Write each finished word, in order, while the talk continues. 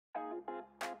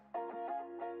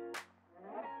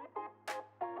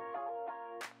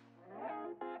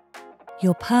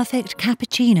Your perfect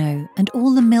cappuccino and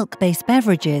all the milk-based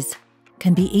beverages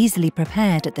can be easily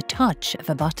prepared at the touch of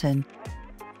a button.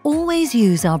 Always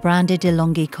use our branded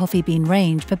DeLonghi coffee bean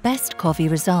range for best coffee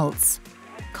results.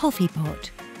 Coffee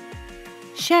pot.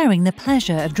 Sharing the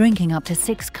pleasure of drinking up to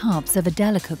 6 cups of a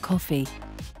delicate coffee.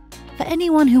 For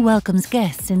anyone who welcomes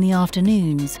guests in the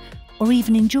afternoons or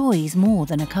even enjoys more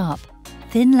than a cup.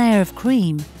 Thin layer of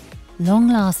cream,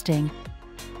 long-lasting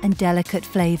and delicate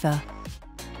flavour.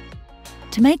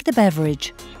 To make the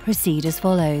beverage, proceed as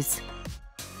follows.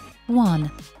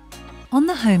 1. On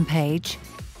the home page,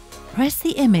 press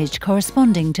the image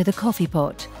corresponding to the coffee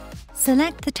pot.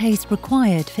 Select the taste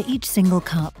required for each single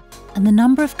cup and the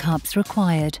number of cups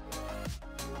required.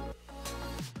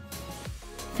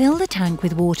 Fill the tank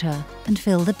with water and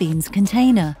fill the beans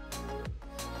container.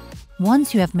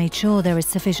 Once you have made sure there is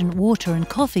sufficient water and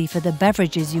coffee for the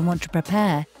beverages you want to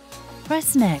prepare,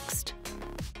 press Next.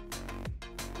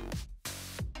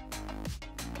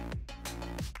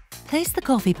 Place the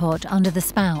coffee pot under the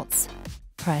spouts.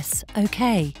 Press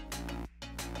OK.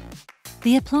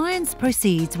 The appliance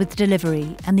proceeds with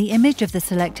delivery and the image of the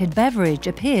selected beverage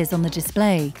appears on the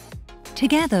display,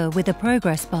 together with a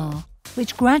progress bar,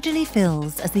 which gradually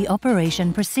fills as the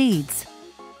operation proceeds,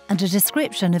 and a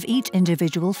description of each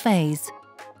individual phase: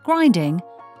 grinding,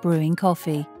 brewing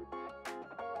coffee.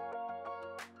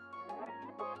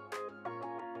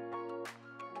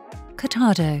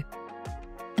 Cortado.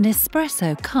 An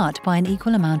espresso cut by an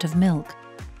equal amount of milk,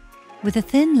 with a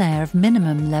thin layer of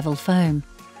minimum level foam.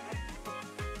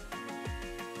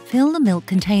 Fill the milk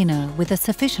container with a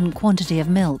sufficient quantity of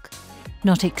milk,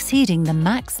 not exceeding the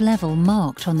max level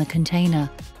marked on the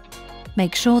container.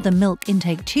 Make sure the milk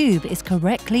intake tube is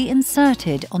correctly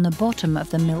inserted on the bottom of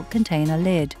the milk container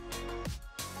lid.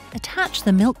 Attach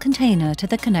the milk container to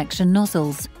the connection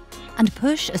nozzles and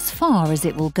push as far as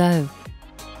it will go.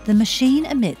 The machine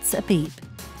emits a beep.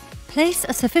 Place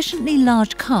a sufficiently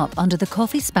large cup under the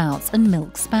coffee spouts and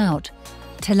milk spout.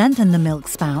 To lengthen the milk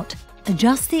spout,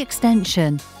 adjust the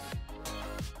extension.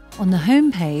 On the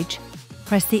home page,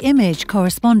 press the image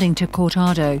corresponding to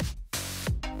Cortado.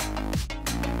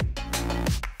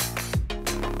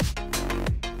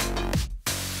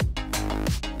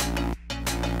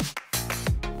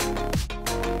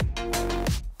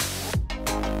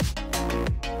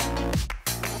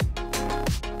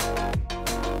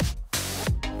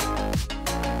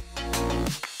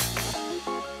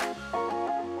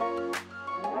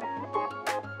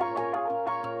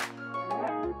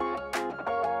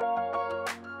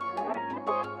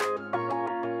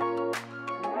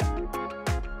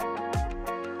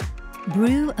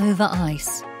 Brew over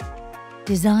ice.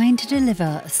 Designed to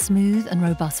deliver a smooth and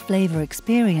robust flavour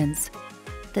experience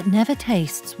that never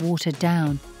tastes watered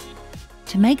down.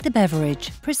 To make the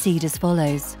beverage, proceed as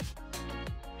follows.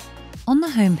 On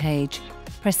the home page,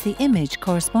 press the image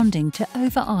corresponding to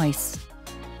over ice.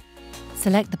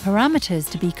 Select the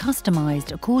parameters to be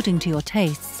customised according to your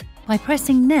tastes by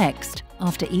pressing Next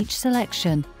after each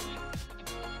selection.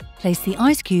 Place the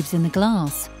ice cubes in the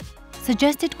glass.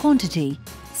 Suggested quantity: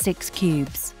 6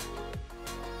 cubes.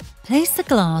 Place the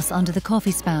glass under the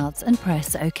coffee spouts and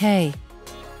press OK.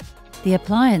 The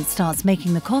appliance starts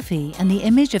making the coffee and the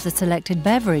image of the selected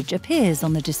beverage appears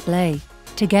on the display,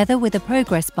 together with a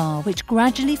progress bar which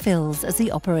gradually fills as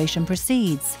the operation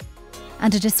proceeds,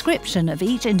 and a description of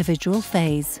each individual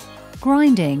phase: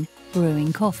 grinding,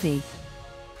 brewing coffee.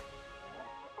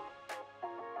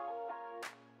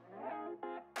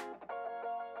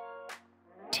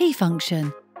 Tea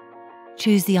function.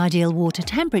 Choose the ideal water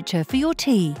temperature for your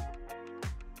tea.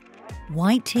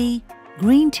 White tea,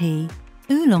 green tea,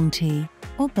 oolong tea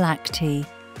or black tea.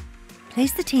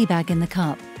 Place the tea bag in the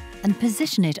cup and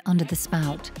position it under the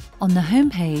spout. On the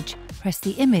home page, press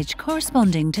the image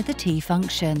corresponding to the tea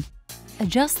function.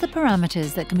 Adjust the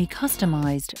parameters that can be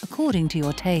customised according to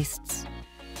your tastes.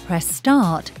 Press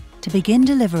Start to begin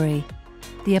delivery.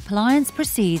 The appliance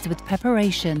proceeds with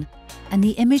preparation and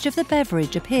the image of the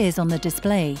beverage appears on the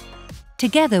display,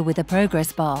 together with a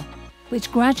progress bar,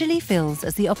 which gradually fills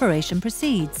as the operation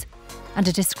proceeds, and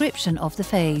a description of the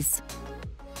phase.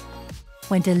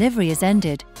 When delivery is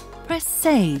ended, press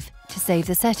Save to save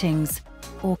the settings,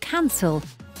 or Cancel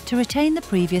to retain the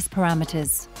previous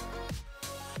parameters.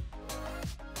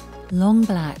 Long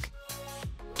black.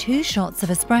 2 shots of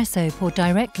espresso poured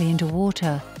directly into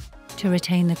water to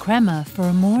retain the crema for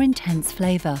a more intense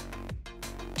flavour.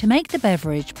 To make the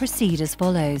beverage, proceed as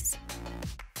follows.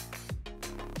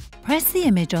 Press the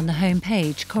image on the home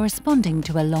page corresponding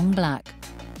to a long black.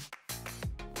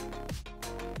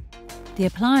 The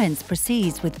appliance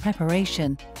proceeds with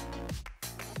preparation.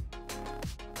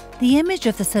 The image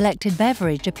of the selected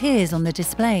beverage appears on the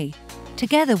display,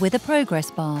 together with a progress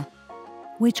bar,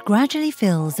 which gradually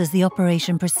fills as the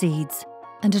operation proceeds,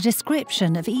 and a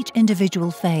description of each individual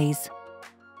phase: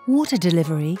 water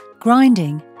delivery,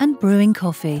 grinding, and brewing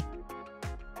coffee.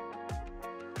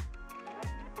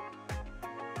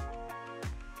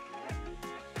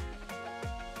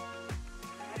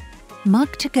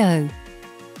 Mug to go.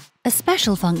 A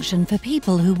special function for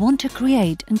people who want to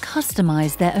create and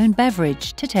customize their own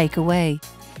beverage to take away.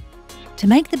 To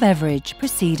make the beverage,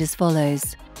 proceed as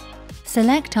follows.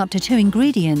 Select up to 2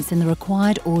 ingredients in the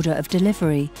required order of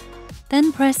delivery,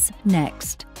 then press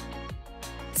Next.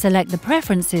 Select the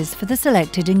preferences for the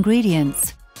selected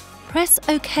ingredients. Press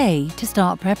OK to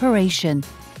start preparation.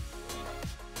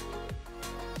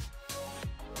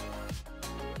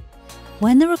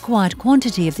 When the required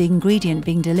quantity of the ingredient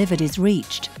being delivered is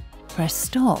reached, press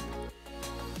Stop.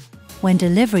 When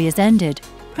delivery is ended,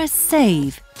 press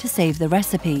Save to save the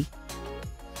recipe.